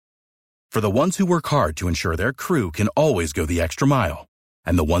For the ones who work hard to ensure their crew can always go the extra mile,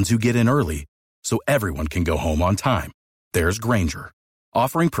 and the ones who get in early so everyone can go home on time, there's Grainger,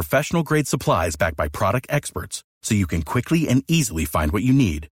 offering professional-grade supplies backed by product experts so you can quickly and easily find what you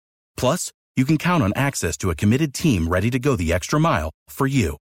need. Plus, you can count on access to a committed team ready to go the extra mile for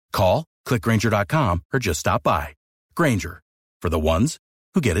you. Call, click Grainger.com, or just stop by. Grainger, for the ones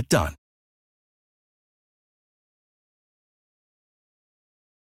who get it done.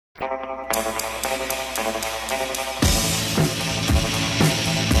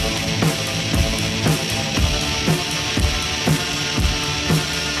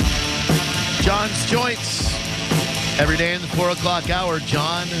 John's Joints. Every day in the 4 o'clock hour,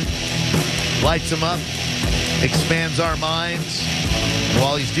 John lights them up, expands our minds. And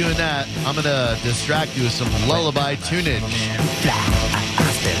while he's doing that, I'm going to distract you with some lullaby tunage.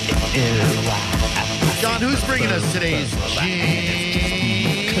 John, who's bringing us today's jeans?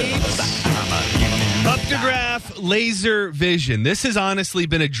 Optograph Laser Vision. This has honestly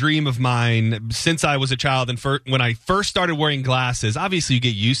been a dream of mine since I was a child and when I first started wearing glasses. Obviously, you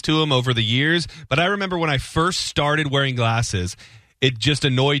get used to them over the years, but I remember when I first started wearing glasses, it just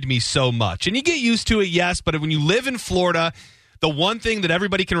annoyed me so much. And you get used to it, yes, but when you live in Florida, the one thing that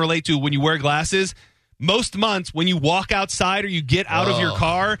everybody can relate to when you wear glasses, most months when you walk outside or you get out of your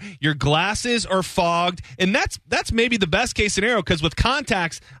car, your glasses are fogged. And that's maybe the best case scenario, because with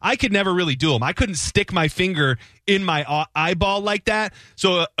contacts, I could never really do them. I couldn't stick my finger in my eyeball like that.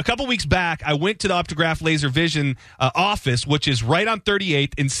 So a couple weeks back, I went to the Optograph Laser Vision office, which is right on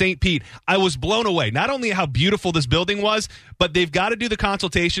 38th in St. Pete. I was blown away. Not only how beautiful this building was, but they've got to do the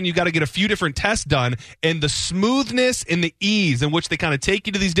consultation. You've got to get a few different tests done. And the smoothness and the ease in which they kind of take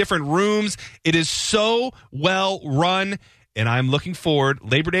you to these different rooms, it is so well run. And I'm looking forward.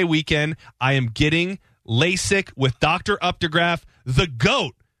 Labor Day weekend, I am getting LASIK with Dr. Optograph, the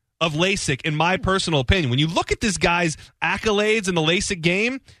GOAT of LASIK, in my personal opinion. When you look at this guy's accolades in the LASIK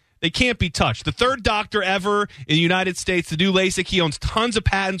game, they can't be touched. The third doctor ever in the United States to do LASIK. He owns tons of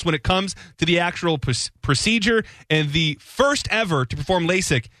patents when it comes to the actual procedure, and the first ever to perform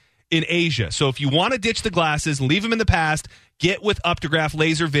LASIK in Asia. So if you want to ditch the glasses and leave them in the past, get with Optograph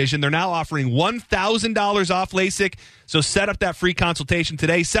Laser Vision. They're now offering $1,000 off LASIK. So set up that free consultation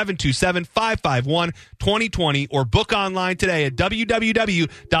today, 727-551-2020, or book online today at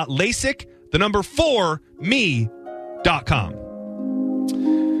www.lasik4me.com.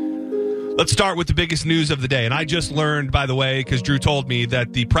 Let's start with the biggest news of the day. And I just learned, by the way, because Drew told me,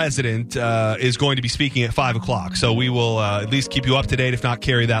 that the president is going to be speaking at 5 o'clock. So we will at least keep you up to date, if not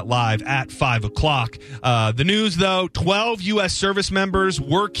carry that live at 5 o'clock. The news, though, 12 U.S. service members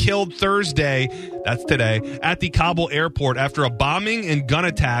were killed Thursday, that's today, at the Kabul airport after a bombing and gun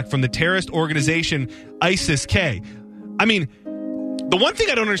attack from the terrorist organization ISIS-K. I mean, the one thing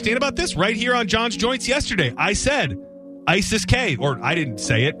I don't understand about this, right here on John's Joints yesterday, I said ISIS-K, or I didn't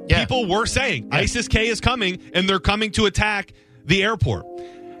say it. Yeah. People were saying ISIS-K is coming, and they're coming to attack the airport.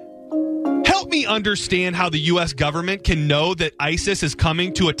 Help me understand how the U.S. government can know that ISIS is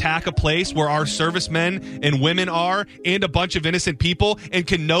coming to attack a place where our servicemen and women are and a bunch of innocent people, and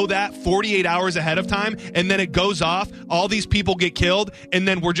can know that 48 hours ahead of time, and then it goes off, all these people get killed, and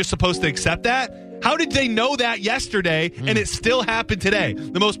then we're just supposed to accept that? How did they know that yesterday and it still happened today?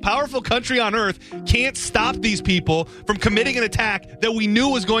 The most powerful country on earth can't stop these people from committing an attack that we knew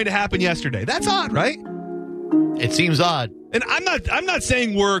was going to happen yesterday. That's odd, right? It seems odd. And I'm not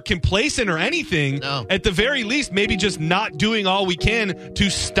saying we're complacent or anything. No. At the very least, maybe just not doing all we can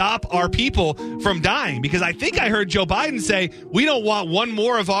to stop our people from dying. Because I think I heard Joe Biden say, we don't want one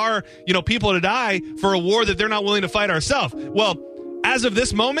more of our, people to die for a war that they're not willing to fight ourselves. Well, as of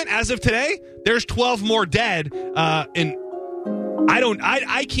this moment, as of today, there's 12 more dead. And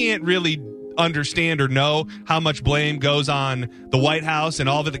I can't really understand or know how much blame goes on the White House and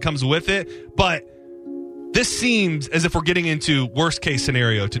all of it that comes with it. But this seems as if we're getting into worst case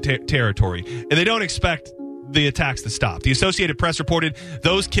scenario territory, and they don't expect the attacks to stop. The Associated Press reported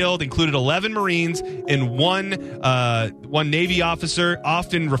those killed included 11 Marines and one Navy officer,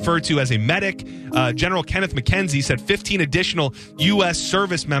 often referred to as a medic. General Kenneth McKenzie said 15 additional U.S.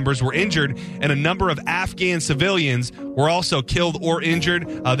 service members were injured, and a number of Afghan civilians were also killed or injured.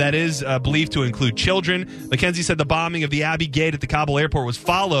 That is believed to include children. McKenzie said the bombing of the Abbey Gate at the Kabul airport was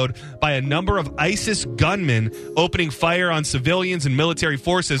followed by a number of ISIS gunmen opening fire on civilians and military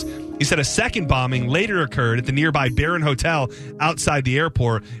forces. He said a second bombing later occurred at the nearby Barron Hotel outside the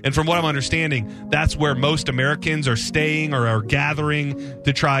airport. And from what I'm understanding, that's where most Americans are staying or are gathering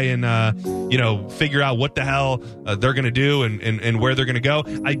to try and, figure out what the hell they're going to do and where they're going to go.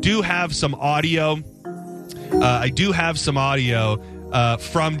 I do have some audio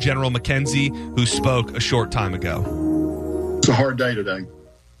from General McKenzie, who spoke a short time ago. It's a hard day today.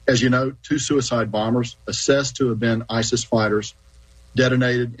 As you know, 2 suicide bombers assessed to have been ISIS fighters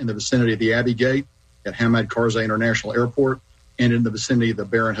detonated in the vicinity of the Abbey Gate at Hamad Karzai International Airport and in the vicinity of the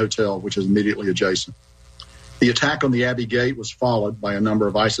Baron Hotel, which is immediately adjacent. The attack on the Abbey Gate was followed by a number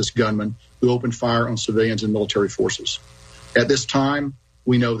of ISIS gunmen who opened fire on civilians and military forces. At this time,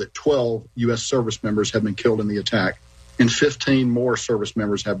 we know that 12 U.S. service members have been killed in the attack, and 15 more service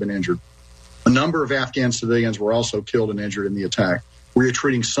members have been injured. A number of Afghan civilians were also killed and injured in the attack. We are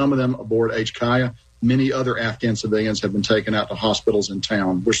treating some of them aboard H-Kaya. Many other Afghan civilians have been taken out to hospitals in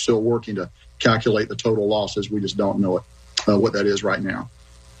town. We're still working to calculate the total losses. We just don't know what that is right now.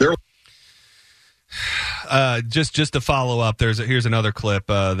 Just to follow up, here's another clip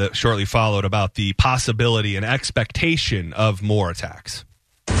that shortly followed about the possibility and expectation of more attacks.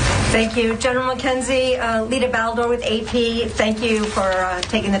 Thank you. General McKenzie, Lita Baldor with AP, thank you for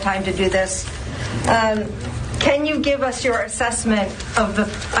taking the time to do this. Can you give us your assessment of the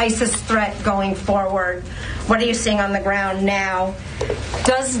ISIS threat going forward? What are you seeing on the ground now?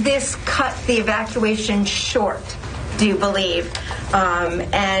 Does this cut the evacuation short, do you believe?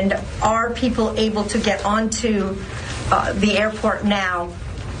 And are people able to get onto the airport now?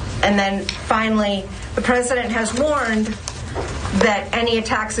 And then finally, the president has warned that any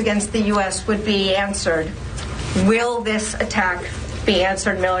attacks against the U.S. would be answered. Will this attack be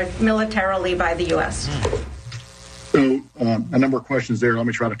answered militarily by the U.S.? So a number of questions there. Let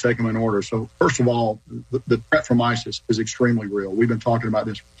me try to take them in order. So first of all, the threat from ISIS is extremely real. We've been talking about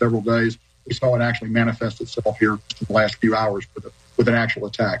this for several days. We saw it actually manifest itself here in the last few hours with an actual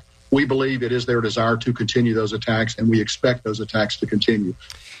attack. We believe it is their desire to continue those attacks, and we expect those attacks to continue.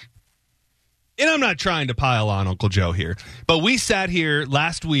 And I'm not trying to pile on Uncle Joe here, but we sat here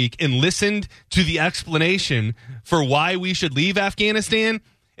last week and listened to the explanation for why we should leave Afghanistan,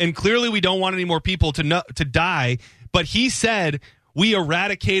 and clearly we don't want any more people to die, but he said we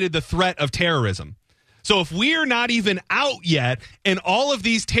eradicated the threat of terrorism. So if we are not even out yet and all of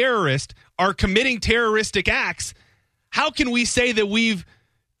these terrorists are committing terroristic acts, how can we say that we've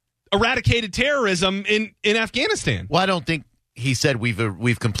eradicated terrorism in Afghanistan? Well, I don't think he said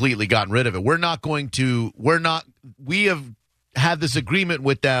we've completely gotten rid of it. We have had this agreement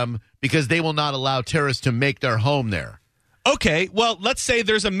with them because they will not allow terrorists to make their home there. Okay, well, let's say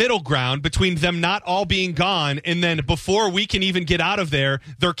there's a middle ground between them not all being gone, and then before we can even get out of there,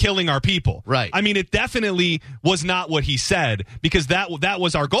 they're killing our people. Right. I mean, it definitely was not what he said, because that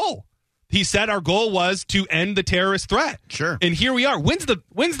was our goal. He said our goal was to end the terrorist threat. Sure. And here we are. When's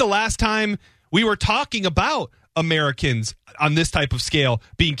the last time we were talking about Americans on this type of scale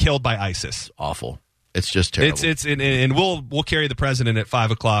being killed by ISIS? Awful. It's just terrible. And we'll carry the president at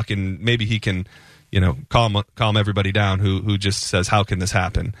 5:00, and maybe he can, calm everybody down who just says, how can this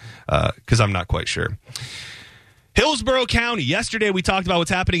happen? Because I'm not quite sure. Hillsborough County. Yesterday we talked about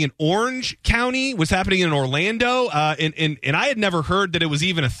what's happening in Orange County, what's happening in Orlando, and I had never heard that it was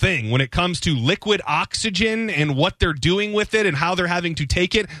even a thing when it comes to liquid oxygen and what they're doing with it and how they're having to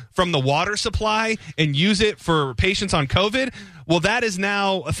take it from the water supply and use it for patients on COVID. Well, that is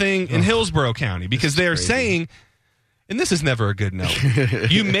now a thing in Hillsborough County, because they are saying, and this is never a good note,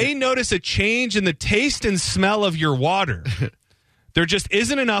 you may notice a change in the taste and smell of your water. There just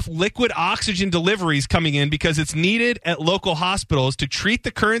isn't enough liquid oxygen deliveries coming in because it's needed at local hospitals to treat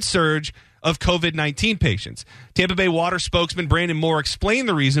the current surge of COVID-19 patients. Tampa Bay Water spokesman Brandon Moore explained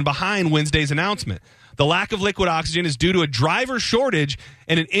the reason behind Wednesday's announcement. The lack of liquid oxygen is due to a driver shortage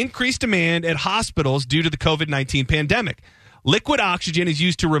and an increased demand at hospitals due to the COVID-19 pandemic. Liquid oxygen is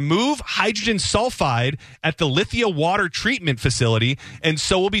used to remove hydrogen sulfide at the Lithia Water Treatment Facility, and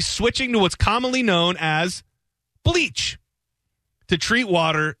so we'll be switching to what's commonly known as bleach to treat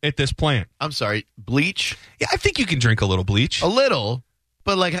water at this plant. I'm sorry, bleach? Yeah, I think you can drink a little bleach. A little,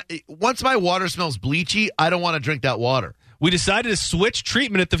 but once my water smells bleachy, I don't want to drink that water. We decided to switch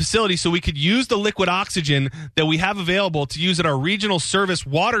treatment at the facility so we could use the liquid oxygen that we have available to use at our regional service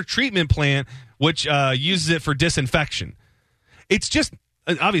water treatment plant, which uses it for disinfection. It's just,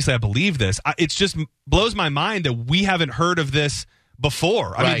 obviously I believe this, it just blows my mind that we haven't heard of this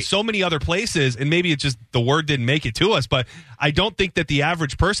before. I mean, so many other places, and maybe it's just the word didn't make it to us, but I don't think that the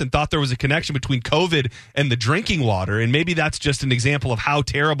average person thought there was a connection between COVID and the drinking water, and maybe that's just an example of how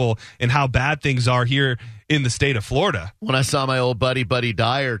terrible and how bad things are here in the state of Florida. When I saw my old buddy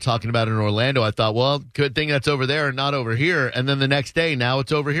Dyer talking about it in Orlando, I thought, well, good thing that's over there and not over here. And then the next day, now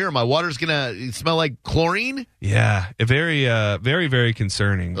it's over here. My water's going to smell like chlorine? Yeah, very, very, very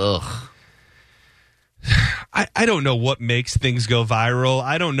concerning. Ugh. I don't know what makes things go viral.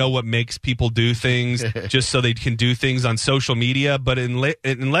 I don't know what makes people do things just so they can do things on social media. But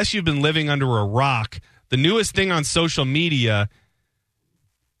unless you've been living under a rock, the newest thing on social media,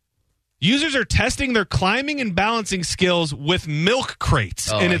 users are testing their climbing and balancing skills with milk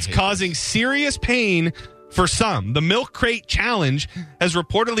crates, and it's causing serious pain for some. The milk crate challenge has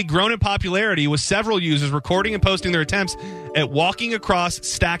reportedly grown in popularity, with several users recording and posting their attempts at walking across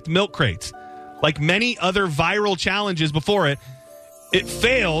stacked milk crates. Like many other viral challenges before it, it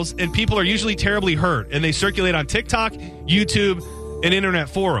fails, and people are usually terribly hurt, and they circulate on TikTok, YouTube, and internet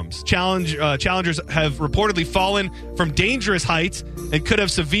forums. Challengers have reportedly fallen from dangerous heights and could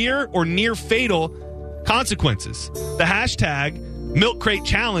have severe or near fatal consequences. The hashtag Milk Crate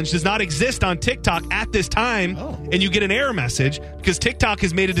Challenge does not exist on TikTok at this time, and you get an error message because TikTok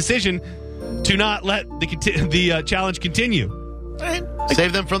has made a decision to not let the challenge continue.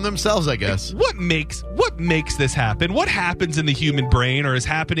 Save them from themselves, I guess. What makes this happen? What happens in the human brain, or is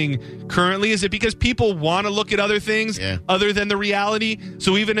happening currently? Is it because people want to look at other things other than the reality?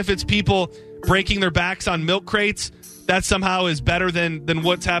 So even if it's people breaking their backs on milk crates, that somehow is better than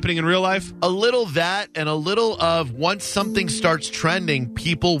what's happening in real life? A little that, and a little of once something starts trending,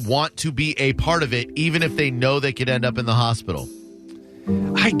 people want to be a part of it, even if they know they could end up in the hospital.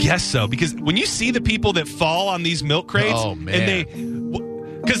 I guess so, because when you see the people that fall on these milk crates, and they,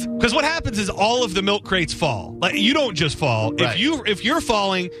 because what happens is all of the milk crates fall. Like, you don't just fall. Right. If you're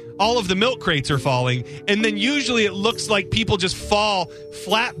falling, all of the milk crates are falling, and then usually it looks like people just fall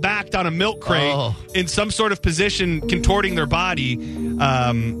flat backed on a milk crate in some sort of position, contorting their body.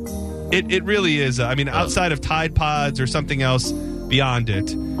 It really is. Outside of Tide Pods or something else beyond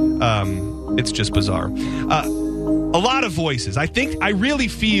it, it's just bizarre. A lot of voices. I really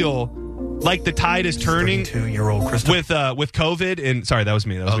feel like the tide is turning 32-year-old with COVID, and sorry, that was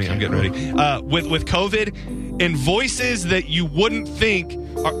me. I'm getting ready. With COVID and voices that you wouldn't think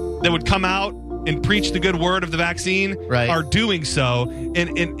that would come out and preach the good word of the vaccine are doing so,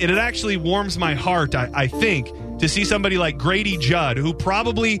 and it actually warms my heart. I think to see somebody like Grady Judd, who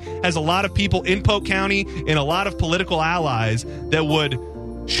probably has a lot of people in Polk County and a lot of political allies that would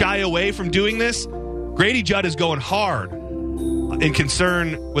shy away from doing this. Grady Judd is going hard in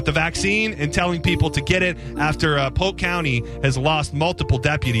concern with the vaccine and telling people to get it after Polk County has lost multiple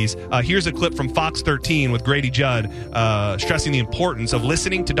deputies. Here's a clip from Fox 13 with Grady Judd stressing the importance of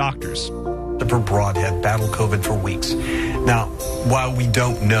listening to doctors. Christopher Broadhead battled COVID for weeks. Now, while we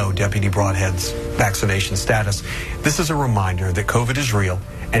don't know Deputy Broadhead's vaccination status, this is a reminder that COVID is real,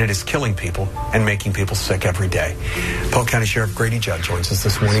 and it is killing people and making people sick every day. Polk County Sheriff Grady Judd joins us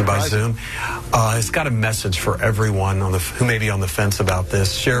this morning by Zoom. It's got a message for everyone who may be on the fence about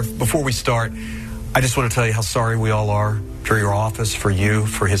this. Sheriff, before we start, I just want to tell you how sorry we all are for your office, for you,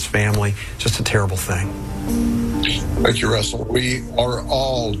 for his family. Just a terrible thing. Thank you, Russell. We are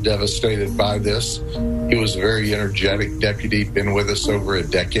all devastated by this. He was a very energetic deputy, been with us over a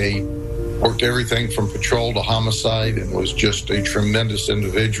decade. Worked everything from patrol to homicide, and was just a tremendous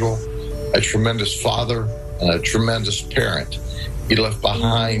individual, a tremendous father, and a tremendous parent. He left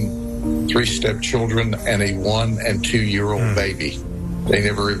behind 3 stepchildren and a 1 and 2-year-old baby. They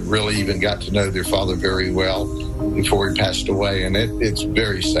never really even got to know their father very well before he passed away, and it's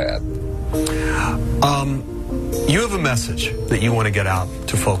very sad. You have a message that you want to get out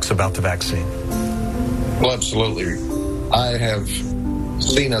to folks about the vaccine. Well, absolutely. I have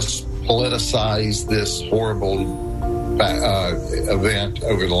seen us politicize this horrible event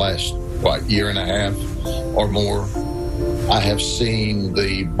over the last, year and a half or more. I have seen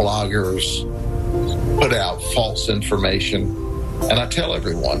the bloggers put out false information, and I tell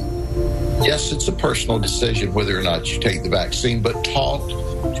everyone, yes, it's a personal decision whether or not you take the vaccine, but talk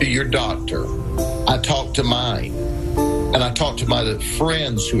to your doctor. I talked to mine, and I talked to my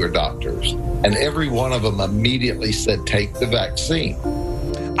friends who are doctors, and every one of them immediately said, take the vaccine.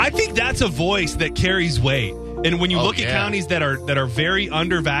 I think that's a voice that carries weight. And when you look at counties that are very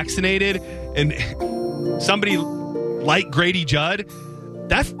under-vaccinated, and somebody like Grady Judd,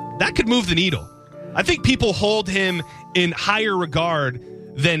 that could move the needle. I think people hold him in higher regard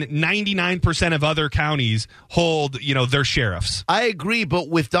than 99% of other counties hold, their sheriffs. I agree, but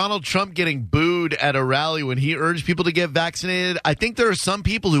with Donald Trump getting booed at a rally when he urged people to get vaccinated, I think there are some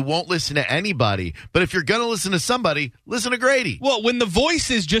people who won't listen to anybody. But if you're going to listen to somebody, listen to Grady. Well, when the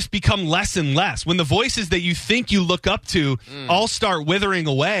voices just become less and less, when the voices that you think you look up to all start withering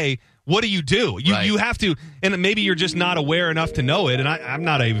away, what do? You have to, and maybe you're just not aware enough to know it, and I'm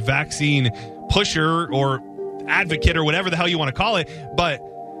not a vaccine pusher or advocate or whatever the hell you want to call it, but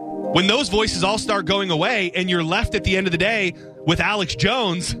when those voices all start going away and you're left at the end of the day with Alex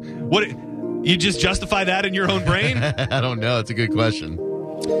Jones, You just justify that in your own brain? I don't know. It's a good question.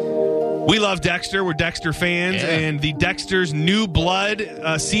 We love Dexter. We're Dexter fans. Yeah. And the Dexter's New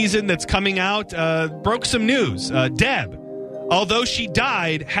Blood season that's coming out broke some news. Deb, although she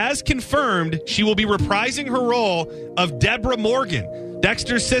died, has confirmed she will be reprising her role of Deborah Morgan,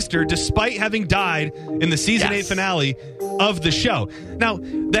 Dexter's sister, despite having died in the season 8 finale of the show. Now,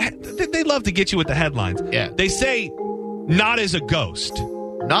 they love to get you with the headlines. Yeah. They say, not as a ghost.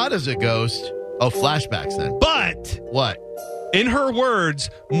 Not as a ghost. Oh, flashbacks then. But What? in her words,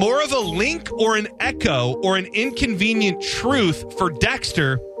 more of a link or an echo or an inconvenient truth for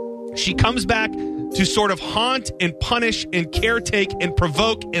Dexter. She comes back to sort of haunt and punish and caretake and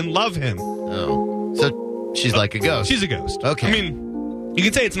provoke and love him. Oh. So she's like a ghost. She's a ghost. Okay. I mean, you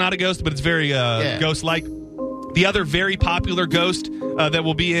can say it's not a ghost, but it's very ghost-like. The other very popular ghost that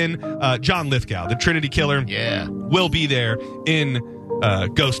will be in John Lithgow, the Trinity Killer, will be there in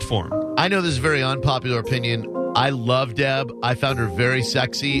ghost form. I know this is a very unpopular opinion. I love Deb. I found her very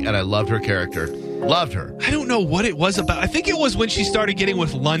sexy, and I loved her character. Loved her. I don't know what it was about. I think it was when she started getting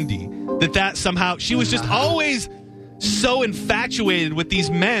with Lundy that somehow she was just always so infatuated with these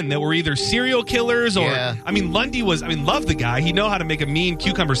men that were either serial killers or, I mean, Lundy was, loved the guy. He know how to make a mean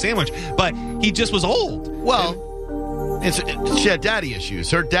cucumber sandwich, but he just was old. Well, she had daddy issues.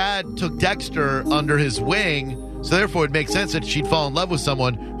 Her dad took Dexter under his wing, so therefore it makes sense that she'd fall in love with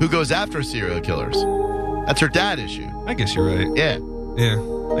someone who goes after serial killers. That's her dad issue. I guess you're right. Yeah.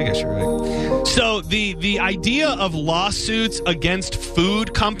 I guess you're right. So the idea of lawsuits against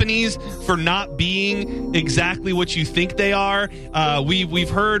food companies for not being exactly what you think they are, we've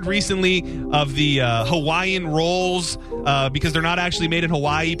heard recently of the Hawaiian rolls because they're not actually made in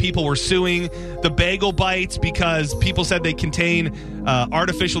Hawaii. People were suing the bagel bites because people said they contain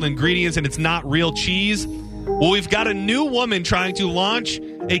artificial ingredients and it's not real cheese. Well, we've got a new woman trying to launch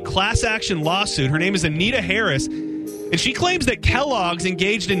a class action lawsuit. Her name is Anita Harris. And she claims that Kellogg's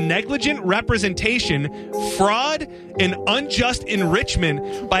engaged in negligent representation, fraud, and unjust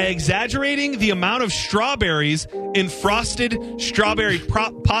enrichment by exaggerating the amount of strawberries in frosted strawberry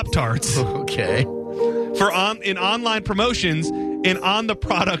Pop-Tarts. Okay. In online promotions and on the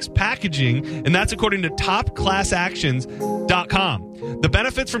product's packaging, and that's according to topclassactions.com. The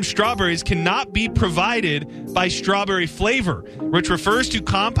benefits from strawberries cannot be provided by strawberry flavor, which refers to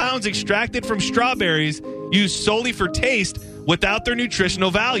compounds extracted from strawberries used solely for taste without their nutritional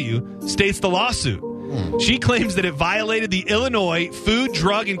value, states the lawsuit. She claims that it violated the Illinois Food,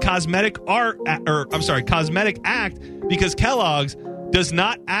 Drug, and Cosmetic Act because Kellogg's does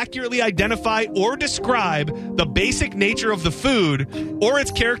not accurately identify or describe the basic nature of the food or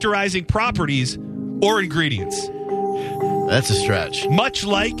its characterizing properties or ingredients. That's a stretch. Much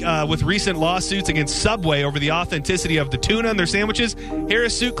like with recent lawsuits against Subway over the authenticity of the tuna in their sandwiches,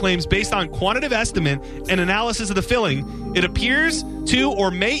 Harris' suit claims based on quantitative estimate and analysis of the filling, it appears to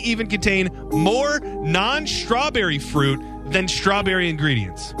or may even contain more non-strawberry fruit than strawberry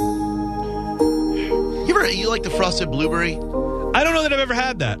ingredients. You like the frosted blueberry? I don't know that I've ever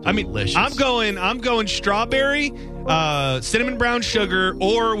had that. Delicious. I mean, I'm going strawberry, cinnamon brown sugar,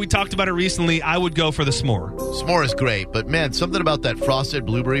 or we talked about it recently, I would go for the s'more. S'more is great, but man, something about that frosted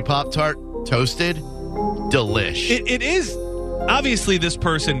blueberry Pop-Tart, toasted, delish. It is. Obviously, this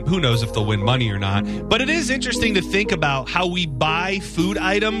person, who knows if they'll win money or not, but it is interesting to think about how we buy food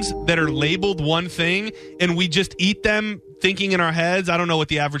items that are labeled one thing, and we just eat them thinking in our heads. I don't know what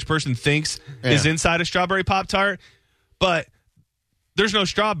the average person thinks is inside a strawberry Pop-Tart, but there's no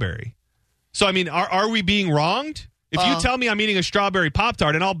strawberry. So, I mean, are we being wronged? If you tell me I'm eating a strawberry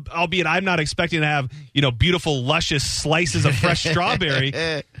Pop-Tart, and albeit I'm not expecting to have, beautiful, luscious slices of fresh strawberry,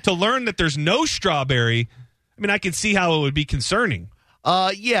 to learn that there's no strawberry, I mean, I can see how it would be concerning.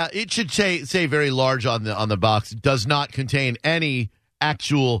 Yeah, it should say very large on the box. It does not contain any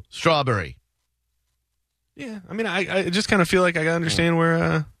actual strawberry. Yeah, I mean, I just kind of feel like I understand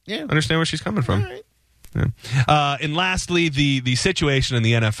where she's coming from. All right. Yeah. And lastly, the situation in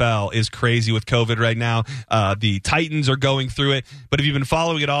the NFL is crazy with COVID right now. The Titans are going through it. But have you been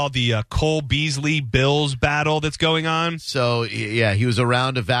following it all, the Cole Beasley-Bills battle that's going on? So, yeah, he was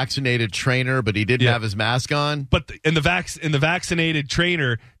around a vaccinated trainer, but he didn't have his mask on. But the vaccinated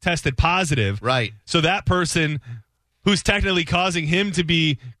trainer tested positive. Right. So that person who's technically causing him to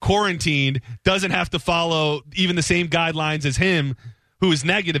be quarantined doesn't have to follow even the same guidelines as him, who was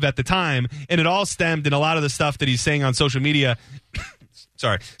negative at the time, and it all stemmed in a lot of the stuff that he's saying on social media,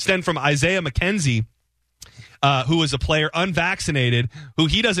 stemmed from Isaiah McKenzie. who was a player unvaccinated, who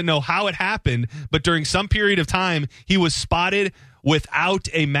he doesn't know how it happened, but during some period of time, he was spotted without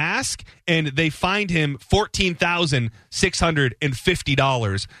a mask, and they fined him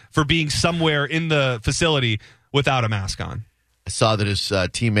 $14,650 for being somewhere in the facility without a mask on. I saw that his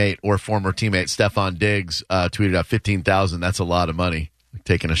teammate or former teammate, Stephon Diggs, tweeted out $15,000. That's a lot of money,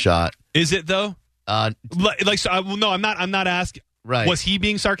 taking a shot. Is it, though? I'm not asking. Right. Was he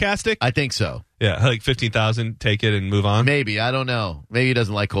being sarcastic? I think so. Yeah, like $15,000, take it and move on. Maybe. I don't know. Maybe he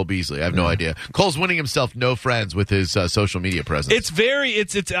doesn't like Cole Beasley. I have no idea. Cole's winning himself no friends with his social media presence.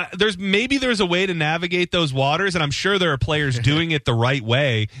 There's a way to navigate those waters, and I'm sure there are players doing it the right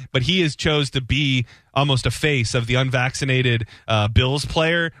way, but he has chose to be almost a face of the unvaccinated Bills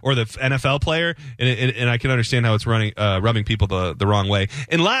player or the NFL player, and I can understand how it's rubbing people the wrong way.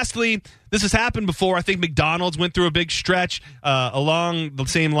 And lastly, this has happened before. I think McDonald's went through a big stretch along the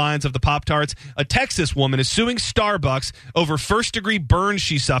same lines of the Pop-Tarts. A Texas woman is suing Starbucks over first-degree burns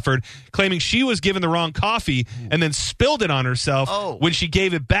she suffered, claiming she was given the wrong coffee and then spilled it on herself when she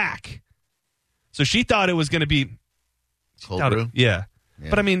gave it back. So she thought it was going to be cold brew? Yeah.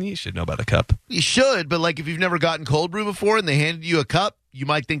 But, I mean, you should know about the cup. You should, but, like, if you've never gotten cold brew before and they handed you a cup, you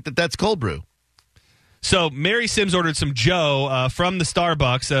might think that that's cold brew. So Mary Sims ordered some Joe from the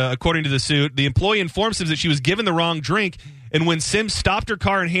Starbucks, according to the suit. The employee informed Sims that she was given the wrong drink, and when Sims stopped her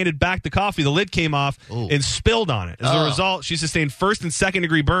car and handed back the coffee, the lid came off and spilled on it. As a result, she sustained first- and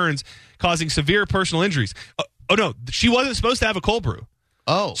second-degree burns, causing severe personal injuries. No, she wasn't supposed to have a cold brew.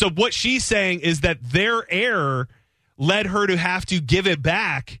 So what she's saying is that their error led her to have to give it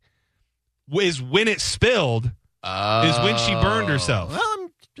back is when it spilled, is when she burned herself.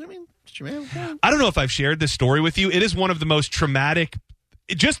 Well, I don't know if I've shared this story with you. It is one of the most traumatic.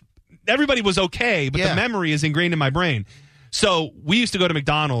 Everybody was okay, but the memory is ingrained in my brain. So we used to go to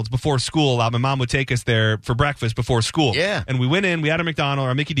McDonald's before school a lot. My mom would take us there for breakfast before school. Yeah. And we went in, we had a McDonald's,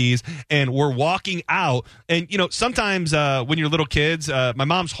 our Mickey D's, and we're walking out. And, sometimes when you're little kids, my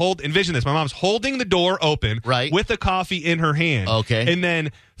mom's envision this. My mom's holding the door open with the coffee in her hand. Okay. And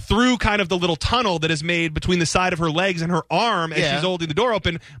then through kind of the little tunnel that is made between the side of her legs and her arm as she's holding the door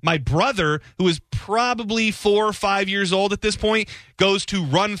open, my brother, who is probably 4 or 5 years old at this point, goes to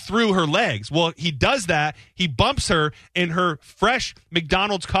run through her legs. Well, he does that. He bumps her, and her fresh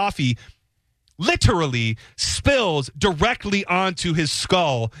McDonald's coffee literally spills directly onto his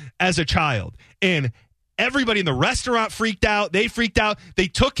skull as a child. And everybody in the restaurant freaked out. They freaked out. They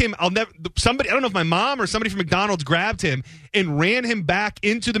took him. I don't know if my mom or somebody from McDonald's grabbed him and ran him back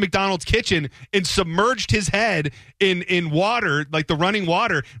into the McDonald's kitchen and submerged his head in water, like the running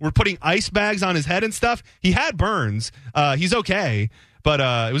water. We're putting ice bags on his head and stuff. He had burns. He's okay. But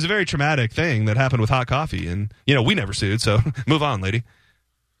it was a very traumatic thing that happened with hot coffee. And, we never sued. So move on, lady.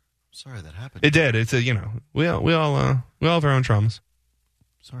 Sorry that happened. It did. It's we all have our own traumas.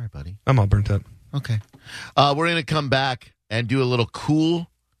 Sorry, buddy. I'm all burnt up. Okay. We're going to come back and do a little cool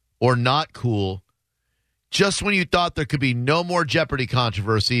or not cool. Just when you thought there could be no more Jeopardy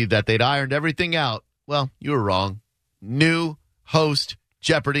controversy, that they'd ironed everything out, well, you were wrong. New host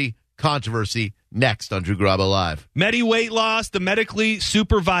Jeopardy controversy next on Drew Garabo Live. Medi Weight Loss, the medically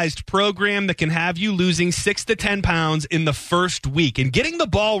supervised program that can have you losing 6 to 10 pounds in the first week and getting the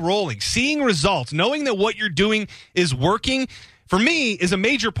ball rolling, seeing results, knowing that what you're doing is working, for me, is a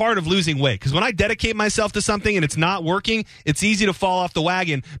major part of losing weight. Because when I dedicate myself to something and it's not working, it's easy to fall off the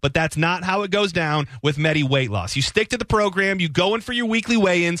wagon. But that's not how it goes down with Medi Weight Loss. You stick to the program, you go in for your weekly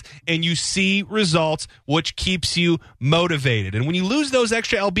weigh-ins, and you see results, which keeps you motivated. And when you lose those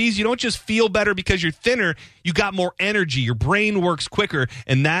extra lbs, you don't just feel better because you're thinner. You got more energy. Your brain works quicker.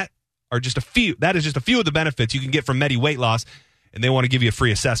 And that is just a few of the benefits you can get from Medi Weight Loss. And they want to give you a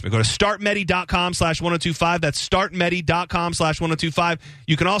free assessment. Go to startmedi.com/1025. That's startmedi.com/1025.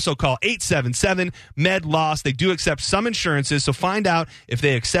 You can also call 877-MED-LOSS. They do accept some insurances, so find out if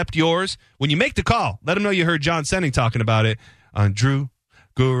they accept yours. When you make the call, let them know you heard John Senning talking about it on Drew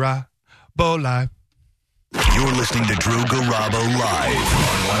Garabo Live. You're listening to Drew Garabo Live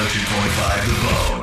on 102.5 The Bone.